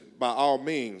attention by all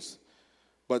means,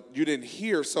 but you didn't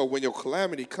hear, so when your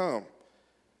calamity come,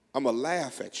 I'm going to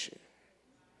laugh at you.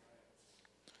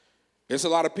 There's a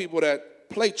lot of people that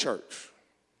play church.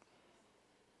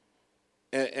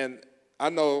 And I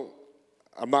know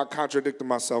I'm not contradicting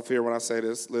myself here when I say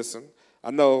this. Listen,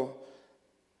 I know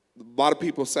a lot of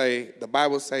people say, the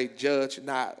Bible say, judge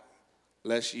not,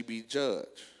 lest ye be judged.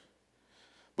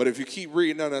 But if you keep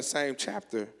reading on that same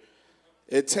chapter,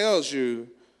 it tells you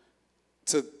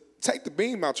to take the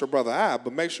beam out your brother's eye,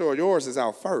 but make sure yours is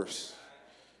out first.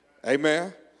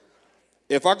 Amen.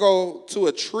 If I go to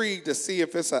a tree to see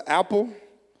if it's an apple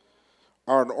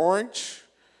or an orange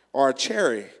or a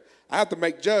cherry, I have to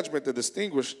make judgment to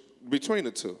distinguish between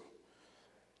the two.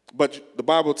 But the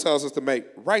Bible tells us to make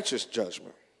righteous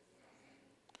judgment.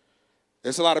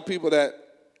 There's a lot of people that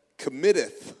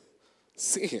committeth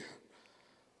sin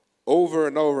over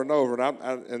and over and over.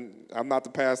 And I'm not the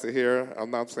pastor here.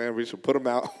 I'm not saying we should put them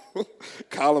out,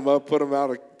 call them up, put them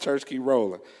out, church keep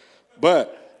rolling.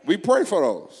 But we pray for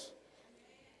those.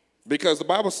 Because the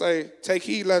Bible say, take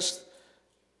heed lest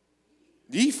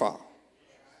ye fall.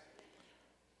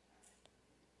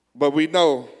 But we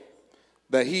know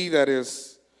that he that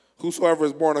is, whosoever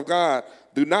is born of God,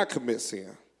 do not commit sin.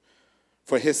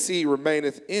 For his seed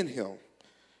remaineth in him,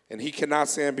 and he cannot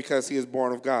sin because he is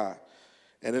born of God.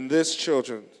 And in this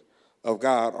children of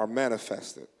God are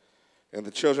manifested. And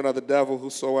the children of the devil,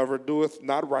 whosoever doeth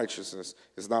not righteousness,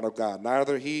 is not of God,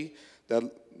 neither he that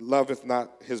loveth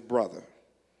not his brother.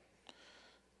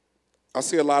 I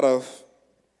see a lot of,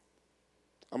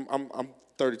 I'm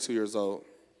 32 years old.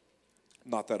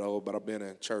 I'm not that old, but I've been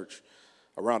in church,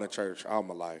 around the church all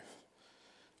my life.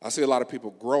 I see a lot of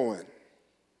people growing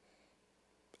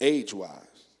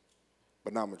age-wise,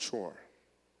 but not maturing.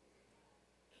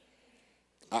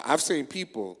 I've seen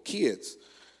people, kids,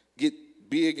 get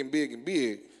big and big and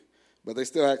big, but they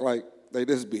still act like they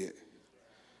this big.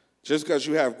 Just because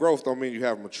you have growth don't mean you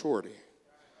have maturity.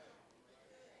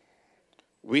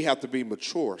 We have to be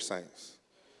mature, saints.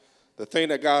 The thing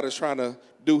that God is trying to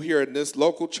do here in this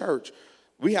local church,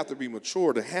 we have to be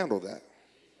mature to handle that.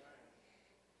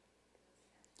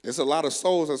 There's a lot of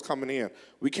souls that's coming in.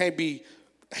 We can't be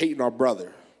hating our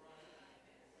brother.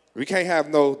 We can't have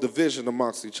no division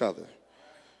amongst each other.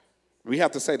 We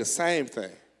have to say the same thing.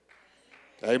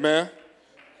 Amen?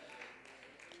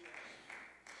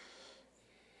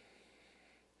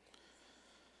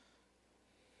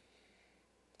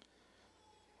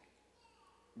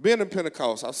 Being in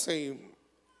Pentecost, I've seen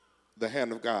the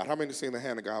hand of God. How many have seen the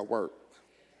hand of God work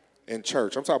in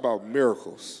church? I'm talking about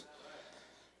miracles.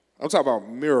 I'm talking about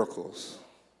miracles.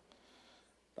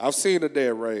 I've seen the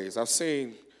dead raised. I've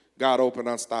seen God open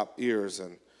unstopped ears.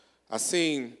 And I've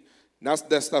seen, not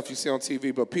that stuff you see on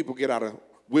TV, but people get out of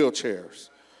wheelchairs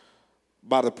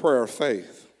by the prayer of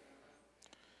faith.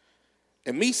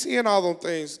 And me seeing all those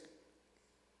things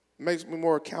makes me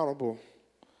more accountable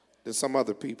than some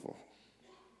other people.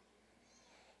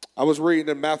 I was reading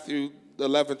in Matthew, the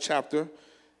 11th chapter,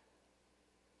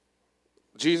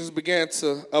 Jesus began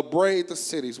to upbraid the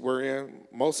cities wherein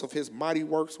most of his mighty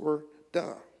works were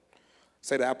done.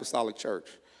 Say the apostolic church.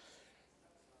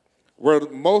 Where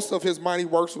most of his mighty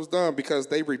works was done because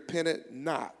they repented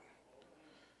not.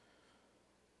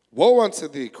 Woe unto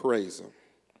thee, Chorazin.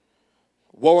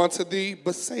 Woe unto thee,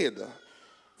 Bethsaida.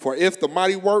 For if the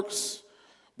mighty works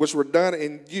which were done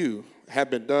in you had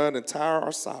been done in Tyre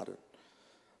or Sidon,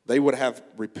 they would have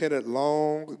repented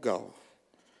long ago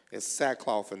in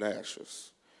sackcloth and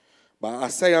ashes. But I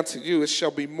say unto you, it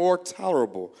shall be more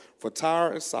tolerable for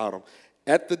Tyre and Sodom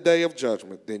at the day of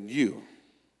judgment than you.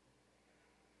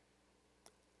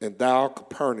 And thou,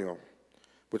 Capernaum,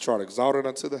 which art exalted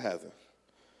unto the heaven,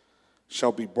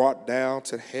 shall be brought down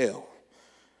to hell.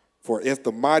 For if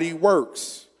the mighty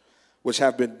works which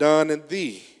have been done in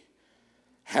thee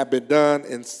had been done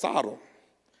in Sodom,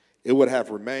 it would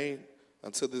have remained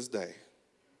until this day.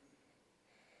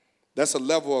 That's a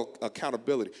level of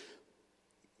accountability.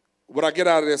 What I get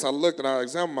out of this, I looked and I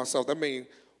examined myself. That means,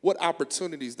 what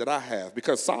opportunities did I have?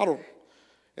 Because Sodom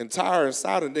and Tyre and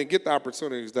Sidon didn't get the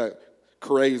opportunities that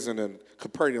Chorazin and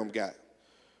Capernaum got.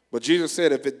 But Jesus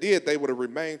said if it did, they would have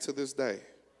remained to this day.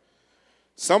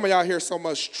 Some of y'all hear so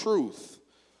much truth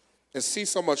and see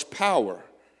so much power.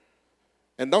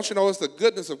 And don't you know it's the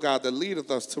goodness of God that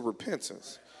leadeth us to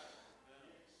repentance.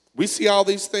 We see all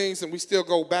these things and we still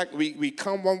go back. We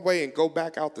come one way and go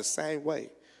back out the same way.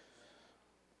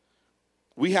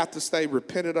 We have to stay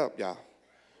repented up, y'all.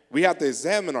 We have to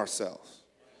examine ourselves.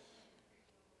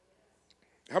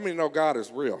 How many know God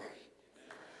is real?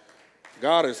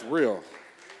 God is real.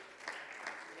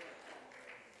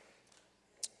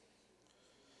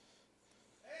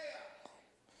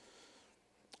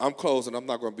 I'm closing. I'm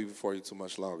not going to be before you too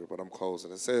much longer, but I'm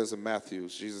closing. It says in Matthew,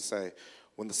 Jesus say,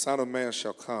 when the Son of Man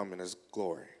shall come in his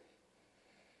glory,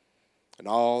 and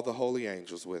all the holy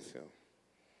angels with him,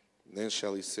 then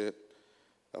shall he sit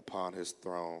upon his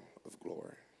throne of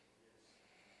glory.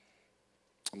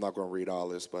 I'm not going to read all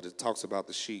this, but it talks about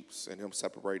the sheep and him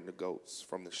separating the goats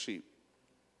from the sheep.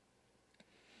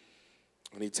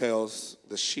 And he tells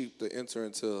the sheep to enter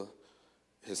into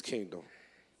his kingdom.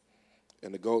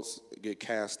 And the goats get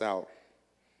cast out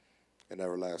in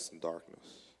everlasting darkness.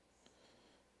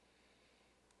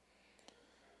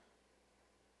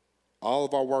 All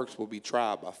of our works will be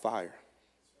tried by fire.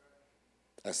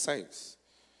 As saints,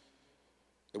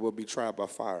 it will be tried by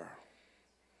fire.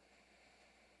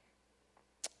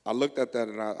 I looked at that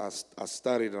and I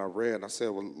studied and I read and I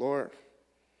said, well, Lord,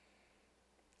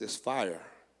 this fire,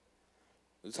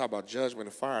 you talk about judgment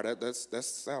and fire, that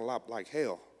sounds a lot like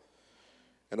hell.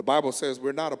 And the Bible says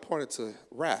we're not appointed to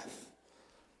wrath.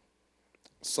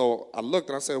 So I looked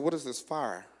and I said, what is this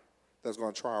fire that's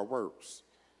going to try our works?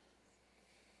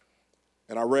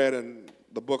 And I read in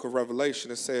the book of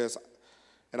Revelation, it says,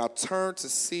 and I turned to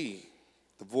see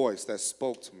the voice that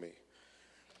spoke to me.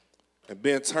 And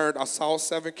being turned, I saw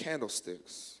 7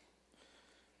 candlesticks.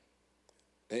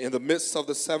 And in the midst of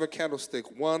the 7 candlesticks,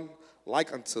 one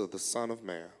like unto the Son of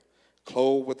Man,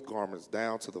 clothed with garments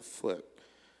down to the foot,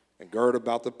 and girded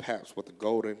about the paps with a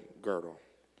golden girdle.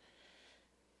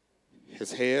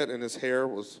 His head and his hair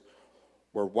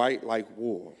were white like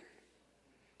wool,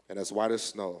 and as white as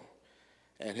snow.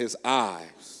 And his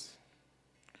eyes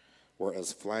were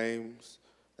as flames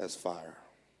as fire.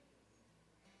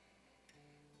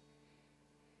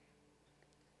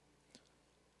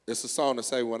 It's a song to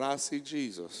say, when I see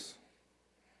Jesus,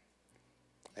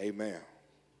 amen.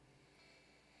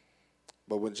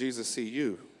 But when Jesus see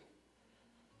you,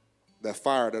 that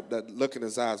fire, that look in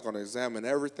his eyes is going to examine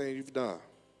everything you've done.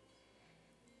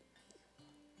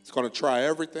 It's going to try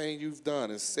everything you've done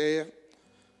and said.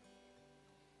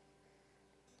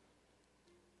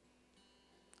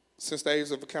 Since the age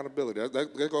of accountability,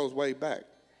 that goes way back.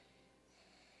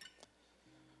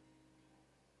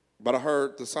 But I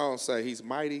heard the song say, he's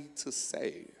mighty to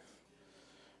save.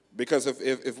 Because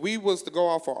if we was to go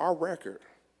off of our record,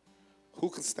 who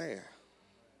can stand?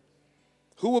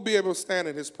 Who will be able to stand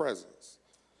in his presence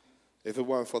if it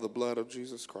wasn't for the blood of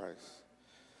Jesus Christ?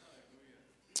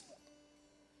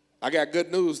 I got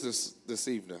good news this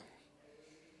evening.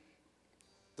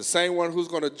 The same one who's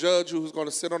going to judge you, who's going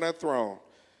to sit on that throne,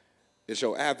 is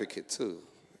your advocate too.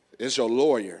 Is your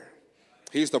lawyer.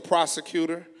 He's the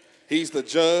prosecutor. He's the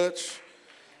judge.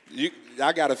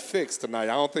 I got to fix tonight.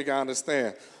 I don't think I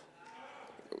understand.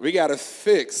 We got to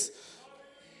fix.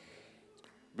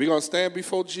 We're going to stand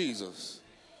before Jesus.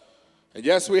 And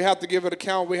yes, we have to give an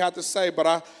account. We have to say,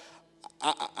 but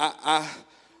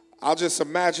I'll just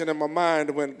imagine in my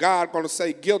mind when God going to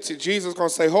say guilty, Jesus going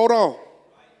to say, hold on.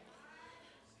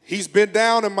 He's been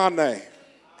down in my name.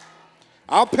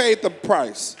 I paid the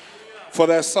price for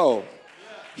that soul.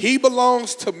 He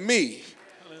belongs to me.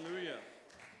 Hallelujah.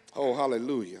 Oh,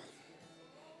 hallelujah.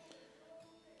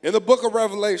 In the book of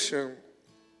Revelation,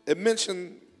 it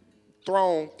mentioned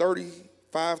throne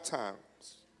 35 times.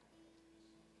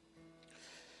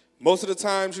 Most of the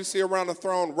times you see around the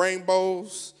throne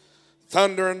rainbows,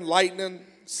 thundering, lightning,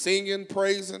 singing,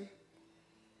 praising,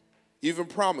 even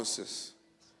promises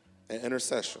and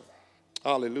intercession.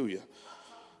 Hallelujah.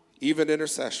 Even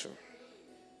intercession.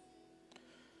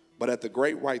 But at the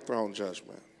great white throne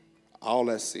judgment, all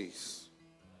that cease.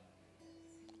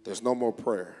 There's no more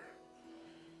prayer,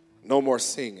 no more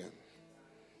singing,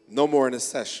 no more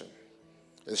intercession.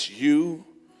 It's you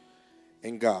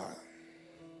and God.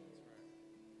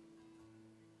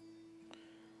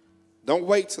 Don't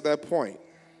wait to that point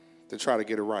to try to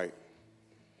get it right.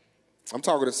 I'm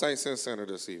talking to Saints in Center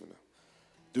this evening.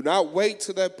 Do not wait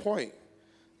to that point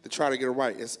to try to get it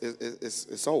right.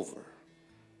 It's over.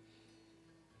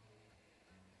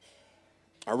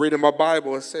 I read in my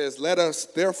Bible, it says, let us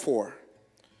therefore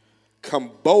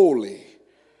come boldly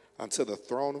unto the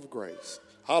throne of grace.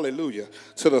 Hallelujah.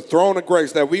 To the throne of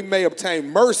grace, that we may obtain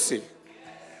mercy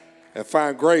and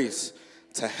find grace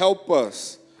to help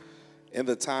us in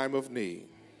the time of need.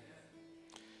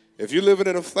 If you're living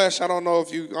in the flesh, I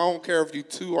don't care if you're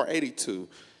 2 or 82,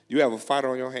 you have a fight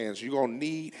on your hands. You're going to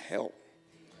need help.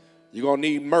 You're going to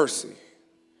need mercy.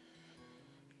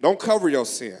 Don't cover your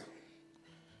sin.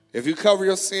 If you cover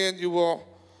your sin, you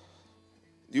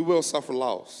will suffer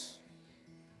loss.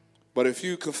 But if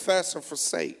you confess and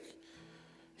forsake,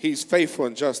 he's faithful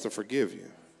and just to forgive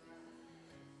you.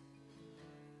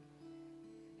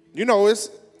 You know, it's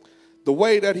the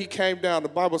way that he came down. The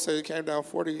Bible says he came down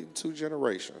 42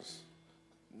 generations,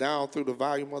 down through the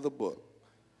volume of the book,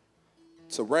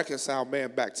 to reconcile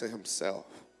man back to himself.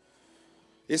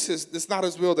 It's not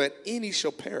his will that any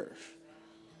shall perish.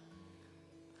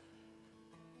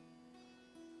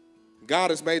 God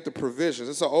has made the provisions.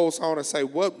 It's an old song that say,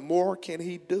 what more can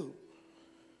he do?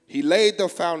 He laid the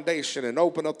foundation and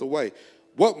opened up the way.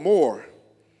 What more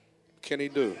can he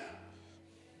do?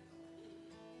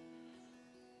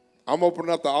 I'm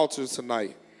opening up the altars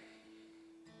tonight.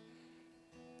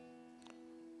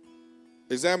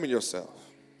 Examine yourself.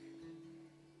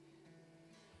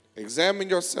 Examine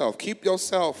yourself. Keep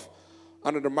yourself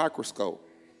under the microscope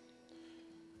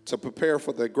to prepare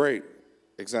for the great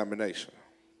examination.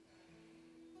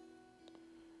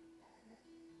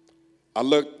 I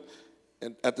looked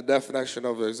at the definition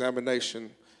of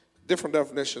examination. Different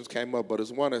definitions came up, but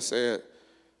there's one that said,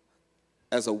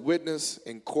 as a witness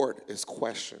in court is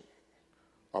questioned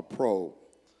or probed.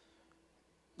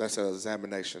 That's an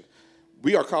examination.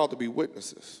 We are called to be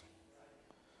witnesses.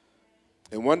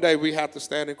 And one day we have to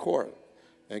stand in court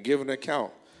and give an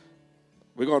account.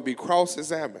 We're going to be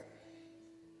cross-examined.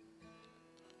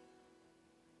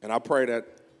 And I pray that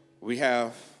we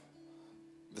have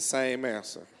the same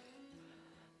answer.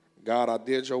 God, I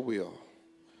did your will.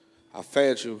 I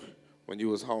fed you when you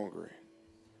was hungry.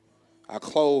 I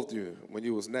clothed you when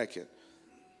you was naked.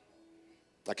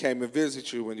 I came and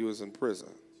visit you when you was in prison.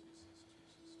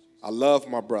 I love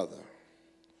my brother.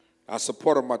 I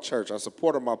supported my church. I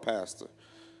supported my pastor.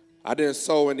 I didn't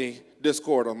sow any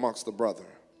discord amongst the brethren.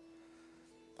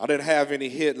 I didn't have any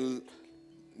hidden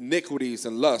iniquities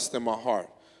and lust in my heart.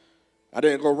 I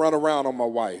didn't go run around on my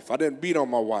wife. I didn't beat on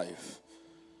my wife.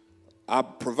 I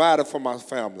provided for my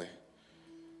family.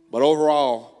 But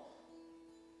overall,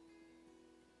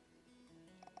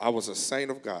 I was a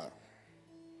saint of God,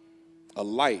 a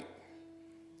light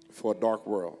for a dark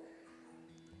world.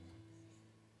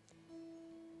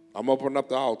 I'm opening up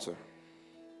the altar.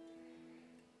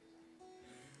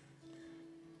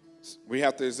 We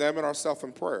have to examine ourselves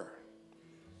in prayer.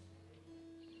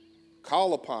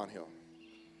 Call upon him.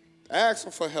 Ask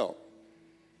him for help.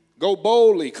 Go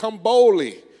boldly, come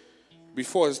boldly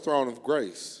before his throne of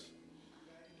grace.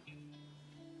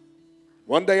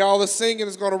 One day all the singing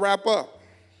is going to wrap up.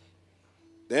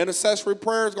 The intercessory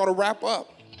prayer is going to wrap up.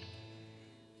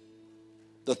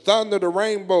 The thunder, the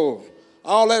rainbow,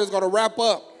 all that is going to wrap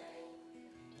up.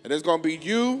 And it's going to be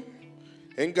you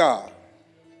and God.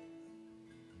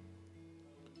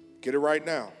 Get it right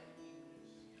now.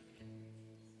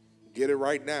 Get it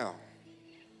right now.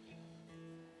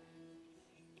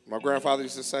 My grandfather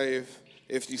used to say,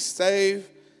 if you save,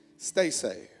 stay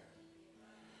saved.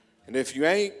 And if you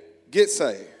ain't, get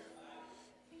saved.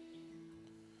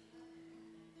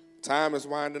 Time is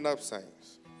winding up,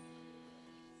 saints.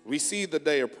 We see the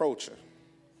day approaching.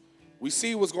 We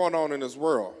see what's going on in this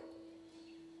world.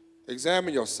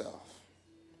 Examine yourself.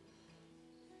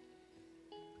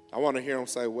 I want to hear him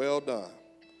say, well done.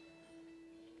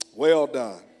 Well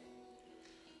done.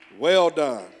 Well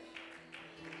done,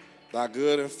 thy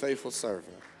good and faithful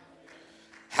servant.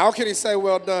 How can he say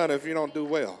well done if you don't do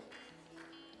well?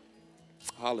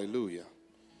 Hallelujah.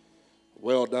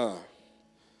 Well done,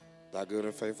 thy good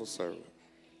and faithful servant.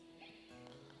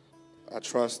 I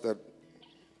trust that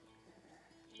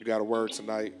you got a word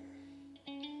tonight.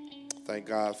 Thank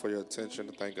God for your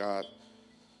attention. Thank God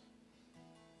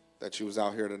that you was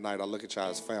out here tonight. I look at y'all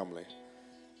as family.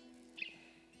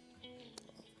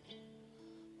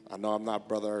 I know I'm not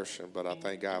Brother Urshan, but I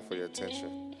thank God for your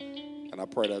attention. And I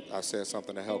pray that I said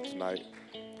something to help tonight.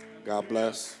 God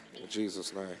bless. In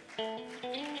Jesus' name.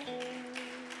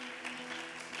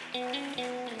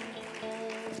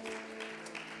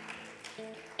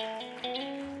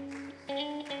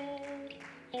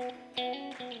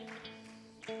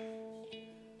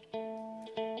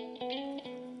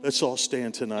 Let's all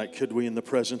stand tonight, could we, in the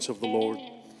presence of the Lord?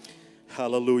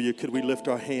 Hallelujah. Could we lift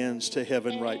our hands to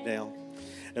heaven right now?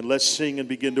 And let's sing and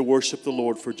begin to worship the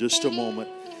Lord for just a moment.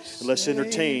 And let's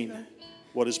entertain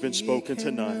what has been spoken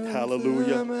tonight.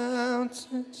 Hallelujah.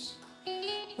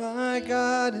 My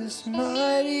God is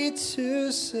mighty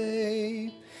to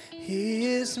save. He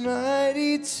is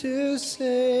mighty to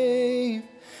save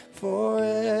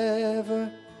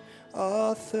forever.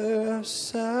 Author of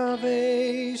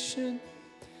salvation.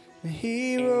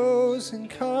 He rose and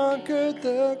conquered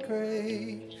the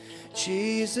grave.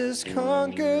 Jesus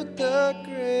conquered the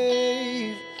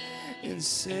grave. And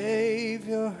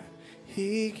Savior,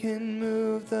 he can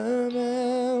move the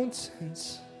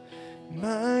mountains.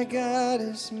 My God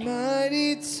is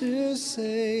mighty to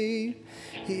save.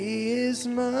 He is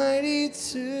mighty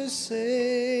to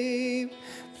save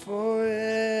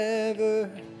forever.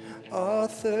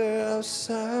 Author of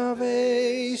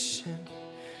salvation.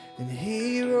 And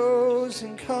he rose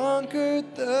and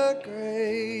conquered the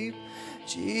grave.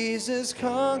 Jesus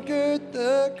conquered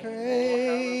the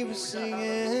grave.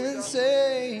 Singing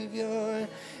Savior,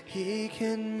 he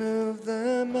can move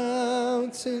the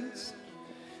mountains.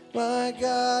 My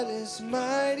God is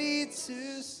mighty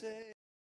to